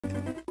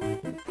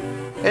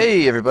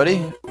Hey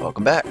everybody,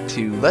 welcome back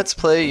to Let's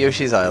Play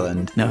Yoshi's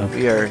Island. No.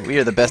 We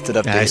are the best at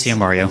updates. I see a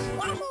Mario.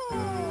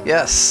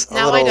 Yes, a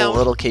Now I don't.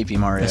 little capey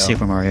Mario. A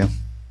Super Mario.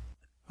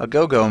 A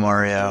go-go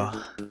Mario.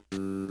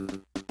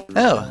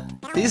 Oh,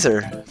 these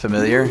are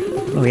familiar.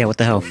 Oh yeah, what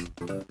the hell?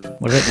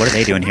 What are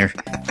they doing here?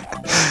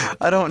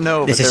 I don't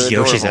know, This but is they're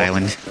Yoshi's adorable.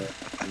 Island.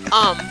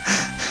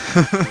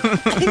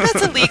 I think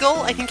that's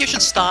illegal. I think you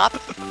should stop.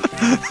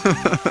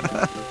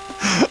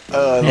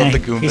 Oh, I love the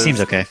Goombas. He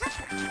seems okay.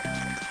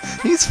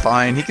 He's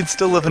fine, he can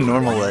still live a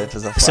normal life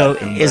as a flat So,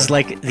 Goomba. is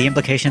like the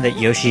implication that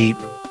Yoshi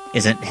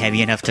isn't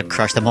heavy enough to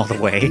crush them all the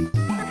way?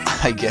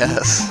 I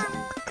guess.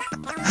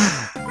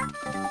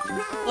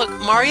 Look,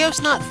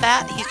 Mario's not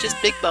fat, he's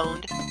just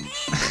big-boned.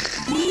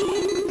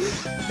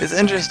 It's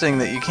interesting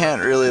that you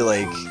can't really,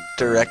 like,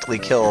 directly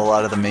kill a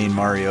lot of the main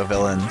Mario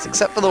villains,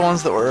 except for the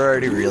ones that were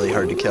already really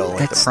hard to kill,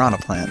 like the piranha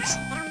plants.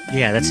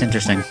 Yeah, that's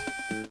interesting.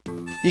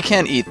 You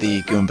can't eat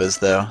the Goombas,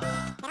 though.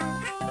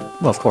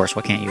 Well, of course,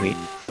 what can't you eat?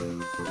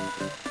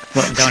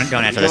 Well,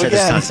 don't answer this. Go There's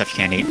a ton again. of stuff you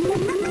can't eat.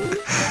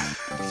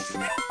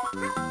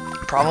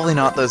 Probably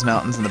not those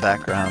mountains in the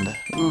background.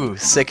 Ooh,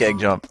 sick egg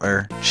jump,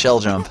 or shell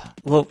jump.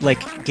 Well,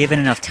 like, given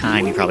enough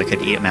time, you probably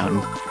could eat a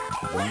mountain.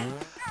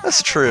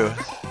 That's true.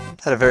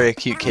 Had a very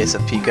acute case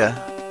of pica.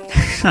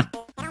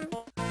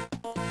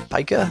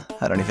 Pica?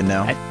 I don't even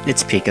know.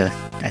 It's Pika,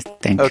 I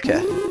think.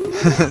 Okay.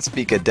 It's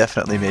pica,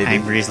 definitely, maybe.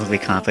 I'm reasonably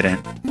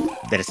confident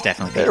that it's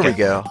definitely Pika. There we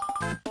go.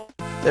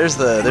 There's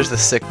the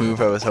sick move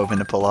I was hoping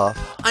to pull off.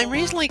 I'm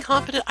reasonably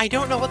confident I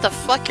don't know what the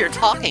fuck you're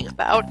talking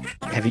about.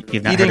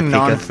 You've not heard Eating of Pika?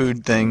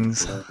 non-food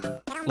things.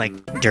 Like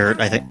dirt,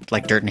 I think,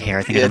 like dirt and hair,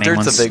 I think Yeah, are the main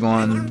dirt's ones. a big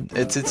one.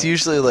 It's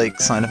usually like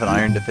sign of an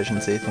iron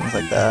deficiency, things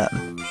like that.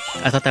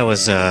 I thought that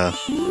was,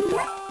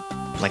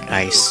 like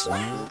ice.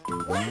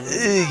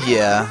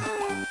 Yeah.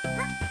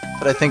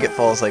 But I think it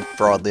falls like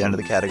broadly under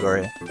the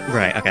category.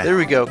 Right, okay. There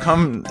we go.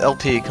 Come,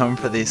 LP, come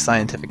for these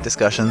scientific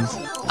discussions.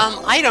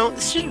 I don't.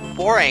 This is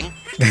boring.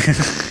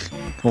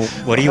 Well,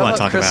 what do you How want to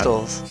talk about?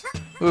 crystals?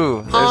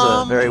 Ooh, there's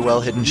a very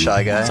well-hidden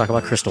shy guy. Let's talk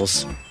about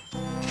crystals.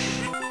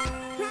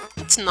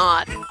 It's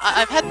not.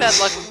 I've had bad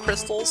luck with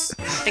crystals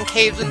and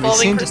caves We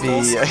involving seem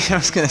crystals. to be, I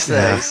was gonna say,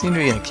 Yeah. we seem to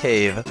be in a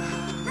cave.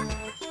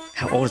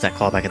 How old is that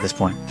callback at this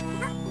point?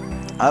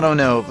 I don't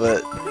know,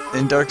 but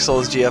in Dark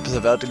Souls, GF is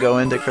about to go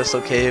into Crystal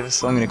Cave,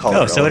 so I'm gonna call it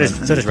Oh, so it is.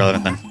 relevant. So it is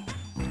relevant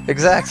then.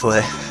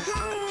 Exactly.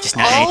 Just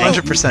not Oh,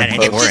 anything. 100% not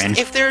anything folks. we're in.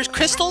 If there's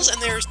crystals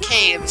and there's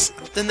caves,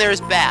 then there's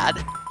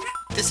bad.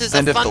 This is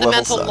And a if the level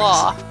fundamental sucks.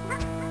 law.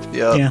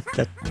 Yep. Yeah.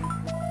 That,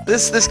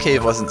 This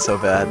cave wasn't so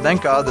bad.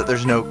 Thank God that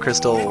there's no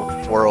Crystal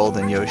World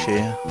in Yoshi.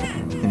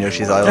 In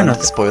Yoshi's I don't Island. know.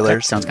 That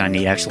Spoilers. sounds kind of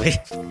neat, actually.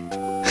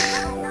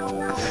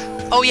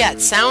 Oh yeah,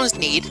 it sounds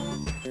neat.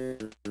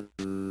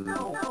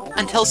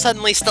 Until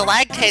suddenly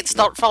stalactites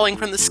start falling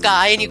from the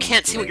sky and you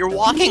can't see what you're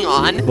walking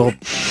on. Well,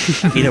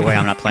 either way,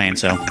 I'm not playing,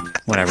 so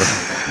whatever.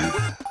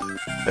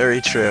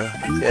 Very true.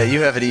 Yeah,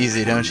 you have it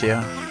easy, don't you?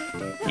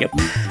 Yep.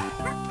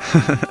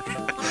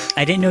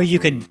 I didn't know you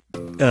could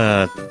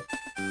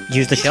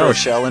use the Throw a shells.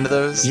 shell into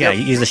those? Yeah, Yep.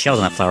 you use the shells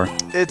on that flower.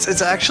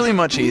 It's actually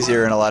much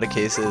easier in a lot of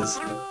cases.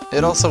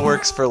 It also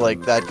works for,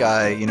 like, that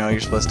guy, you know, you're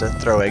supposed to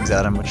throw eggs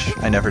at him, which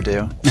I never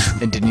do.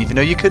 And didn't even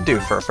know you could do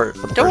for the first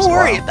Don't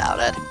worry while. about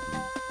it.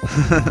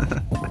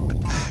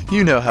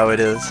 You know how it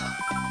is.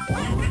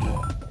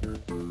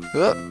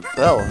 Oh,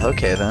 well,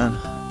 okay then.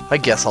 I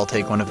guess I'll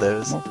take one of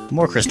those.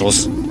 More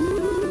crystals.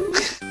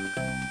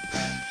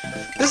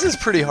 This is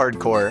pretty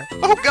hardcore.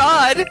 Oh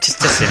god! Just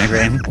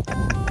disintegrating.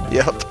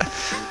 Yep.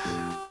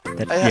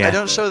 That, I yeah.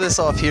 don't show this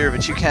off here,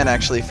 but you can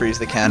actually freeze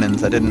the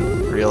cannons. I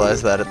didn't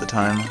realize that at the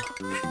time.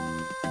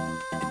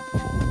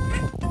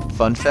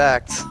 Fun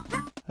fact.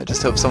 I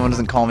just hope someone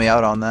doesn't call me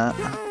out on that.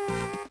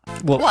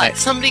 Well, What?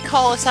 Somebody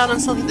call us out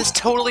on something that's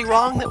totally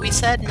wrong that we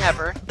said?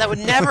 Never. That would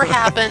never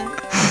happen.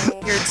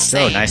 You're Oh,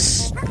 insane.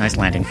 nice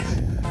landing.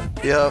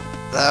 Yep,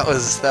 that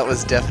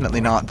was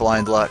definitely not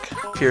blind luck.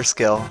 Pure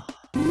skill.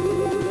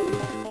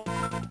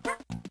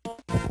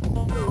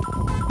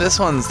 This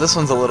one's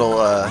a little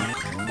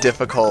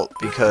difficult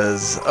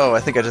because I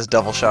think I just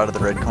double shotted the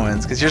red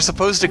coins because you're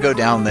supposed to go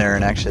down there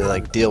and actually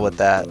like deal with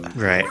that.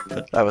 Right.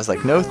 But I was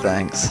like, no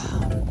thanks,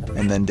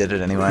 and then did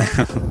it anyway.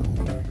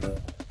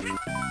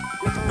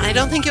 I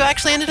don't think you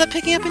actually ended up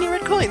picking up any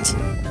red coins.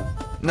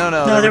 No,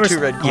 No, there there were was- two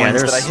red yeah,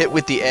 coins there that I was- hit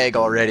with the egg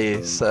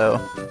already, so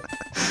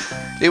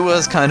it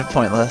was kind of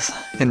pointless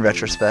in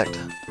retrospect.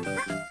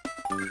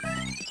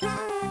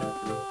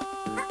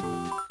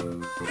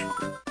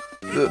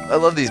 I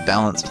love these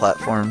balance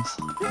platforms.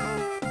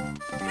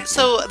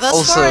 So, thus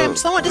Also- far, I'm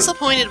somewhat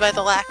disappointed by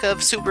the lack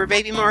of Super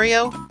Baby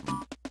Mario.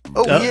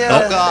 Oh, Oh,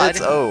 yeah, oh, God.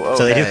 it's- oh,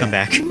 so they do okay. come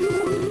back.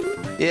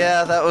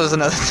 Yeah, that was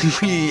another thing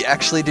we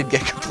actually did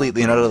get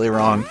completely and utterly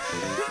wrong.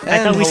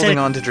 And thought we holding said-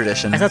 on to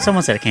tradition. I thought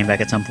someone said it came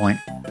back at some point.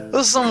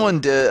 Well, someone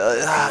did.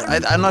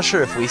 I'm not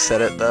sure if we said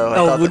it though. I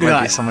Oh, thought we there do might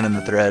be not. someone in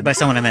the thread. By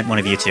someone, I meant one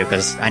of you two,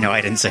 because I know I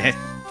didn't say it.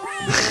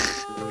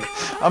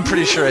 I'm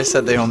pretty sure I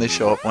said they only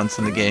show up once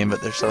in the game,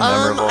 but they're so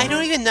memorable. I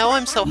don't even know,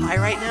 I'm so high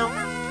right now.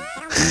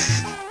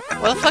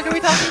 What the fuck are we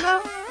talking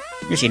about?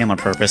 You're cheating him on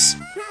purpose.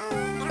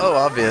 Oh,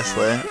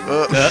 obviously.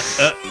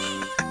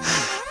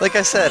 Like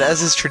I said,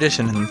 as is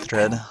tradition in the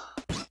thread.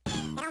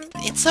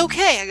 It's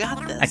okay, I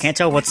got this. I can't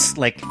tell what's,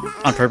 like,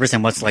 on purpose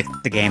and what's, like,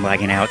 the game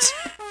lagging out.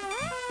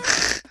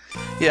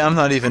 Yeah, I'm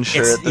not even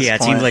sure at this yeah,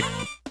 point. it seems like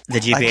the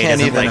GPA I can't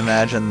doesn't even like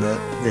imagine that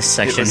this it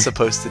section. was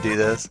supposed to do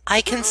this.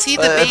 I can see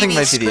the I baby think it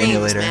might be the screams,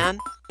 emulator. man.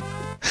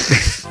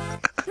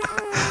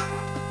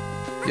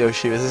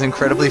 Yoshi with his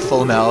incredibly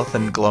full mouth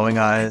and glowing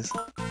eyes.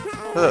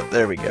 Oh,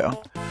 there we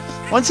go.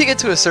 Once you get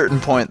to a certain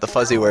point, the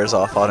fuzzy wears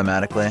off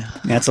automatically.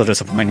 Yeah, it's a little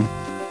disappointing.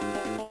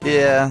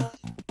 Yeah.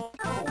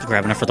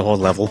 Grab enough for the whole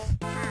level.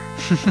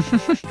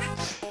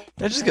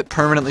 I just get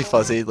permanently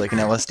fuzzy, like an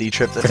LSD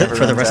trip that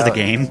For the rest of the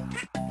game.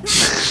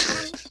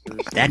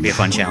 That'd be a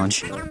fun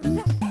challenge.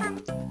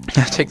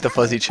 Take the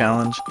fuzzy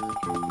challenge.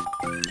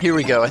 Here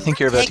we go. I think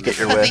you're about to get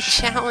your wish.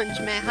 Challenge,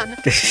 man.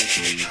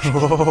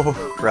 Whoa,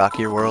 rock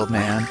your world,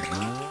 man.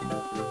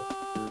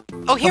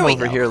 Oh, here Come we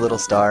over go. here, little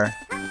star.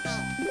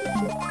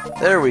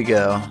 There we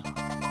go.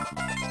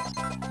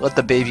 Let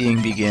the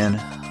babying begin.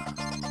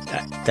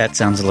 That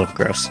sounds a little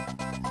gross.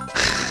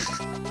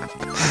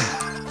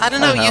 I don't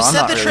know, you I'm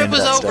said not the really trip into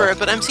was that over, stuff.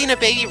 but I'm seeing a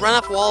baby run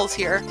up walls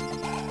here.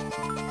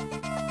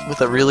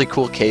 With a really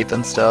cool cape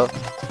and stuff.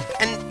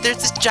 And there's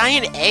this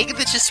giant egg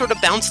that's just sort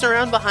of bouncing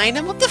around behind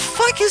him. What the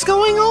fuck is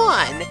going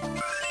on?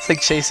 It's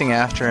like chasing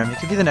after him. It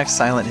could be the next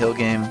Silent Hill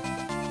game.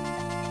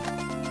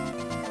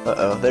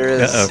 Uh-oh, there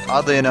is,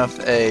 oddly enough,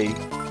 a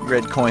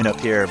red coin up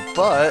here,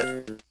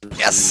 but...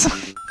 Yes!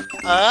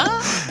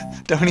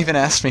 Don't even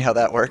ask me how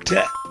that worked.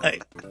 I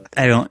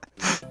don't...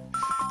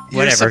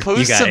 You're Whatever, you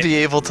supposed got to it. be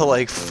able to,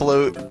 like,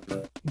 float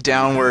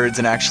downwards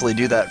and actually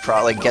do that,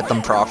 get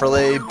them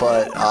properly,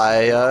 but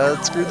I,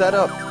 screwed that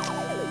up.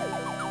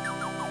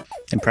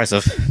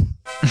 Impressive.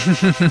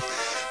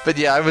 But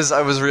yeah, I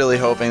was really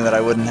hoping that I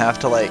wouldn't have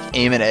to, like,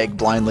 aim an egg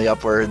blindly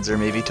upwards or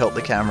maybe tilt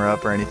the camera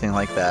up or anything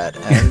like that,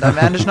 and I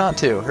managed not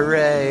to.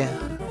 Hooray!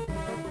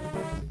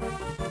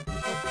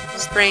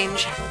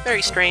 Strange.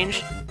 Very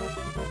strange.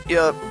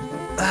 Yep.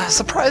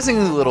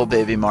 Surprisingly little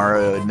baby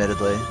Mario,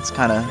 admittedly. It's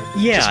kind of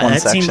Yeah, just one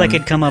that section. seemed like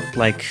it'd come up,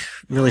 like,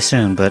 really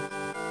soon, but...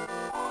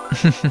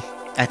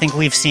 I think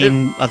we've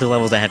seen other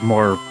levels that had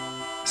more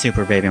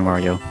Super Baby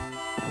Mario.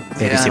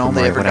 Baby Yeah, and Super all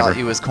they Mario, ever whatever. got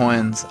you was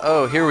coins.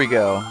 Oh, here we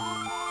go.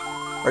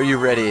 Are you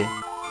ready?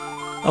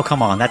 Oh,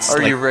 come on, that's Are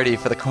like... you ready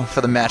for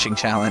the matching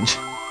challenge?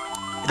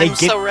 I'm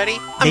so ready.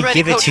 I'm ready,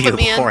 give it Coach, to you put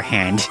me in.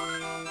 beforehand.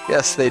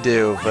 Yes, they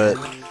do, but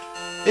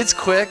it's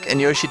quick,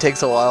 and Yoshi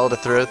takes a while to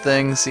throw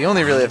things, so you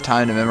only really have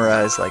time to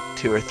memorize like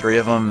 2 or 3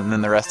 of them, and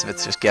then the rest of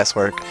it's just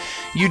guesswork.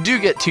 You do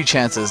get 2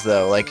 chances,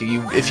 though. Like,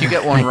 if you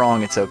get one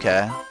wrong, it's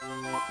okay.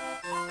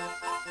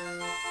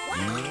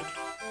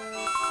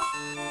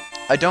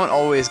 I don't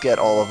always get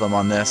all of them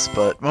on this,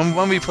 but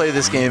when we play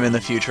this game in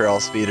the future,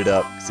 I'll speed it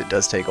up, because it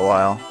does take a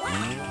while.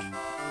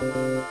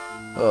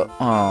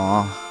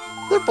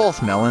 Aw. They're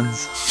both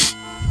melons.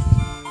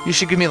 You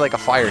should give me like a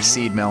fire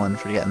seed melon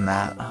for getting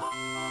that.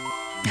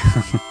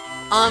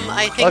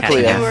 I think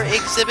Luckily, that you are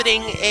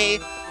exhibiting a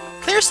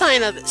clear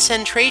sign of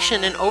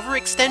centration and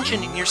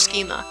overextension in your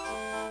schema.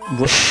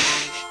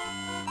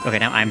 Okay,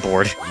 now I'm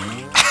bored.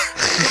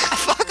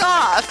 Fuck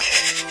off!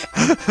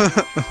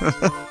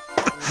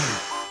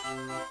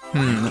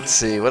 Let's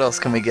see, what else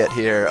can we get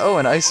here? Oh,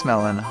 an ice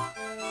melon.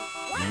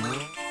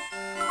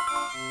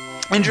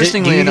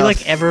 Interestingly do you enough,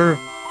 like ever...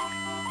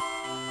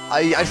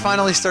 I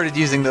finally started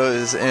using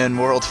those in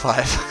World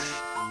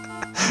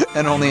 5.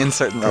 And only in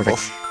certain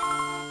levels.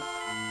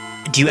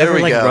 Do you There ever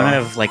we like go. run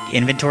out of like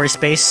inventory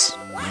space?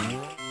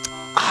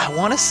 I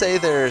want to say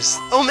there's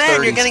Oh man,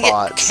 30 you're gonna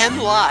spots. get 10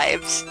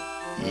 lives.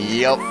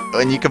 Yep.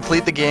 When you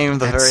complete the game,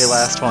 the very That's-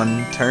 last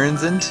one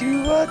turns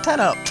into 10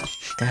 up.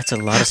 That's a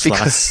lot of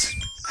slots.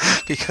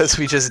 Because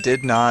we just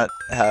did not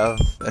have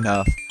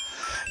enough.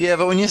 Yeah,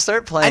 but when you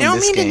start I playing don't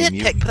this mean game, to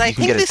nitpick, but I you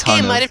can think get a this ton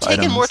game of might have taken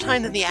items. more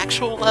time than the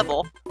actual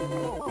level.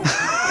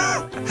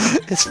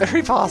 It's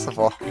very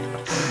possible.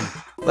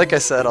 Like I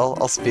said,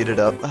 I'll speed it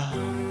up.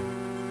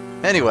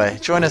 Anyway,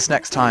 join us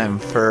next time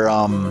for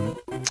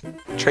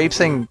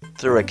traipsing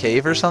through a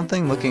cave or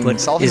something,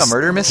 solving a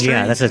murder mystery.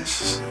 Yeah,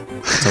 that's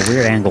a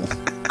weird angle.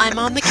 I'm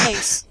on the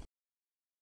case.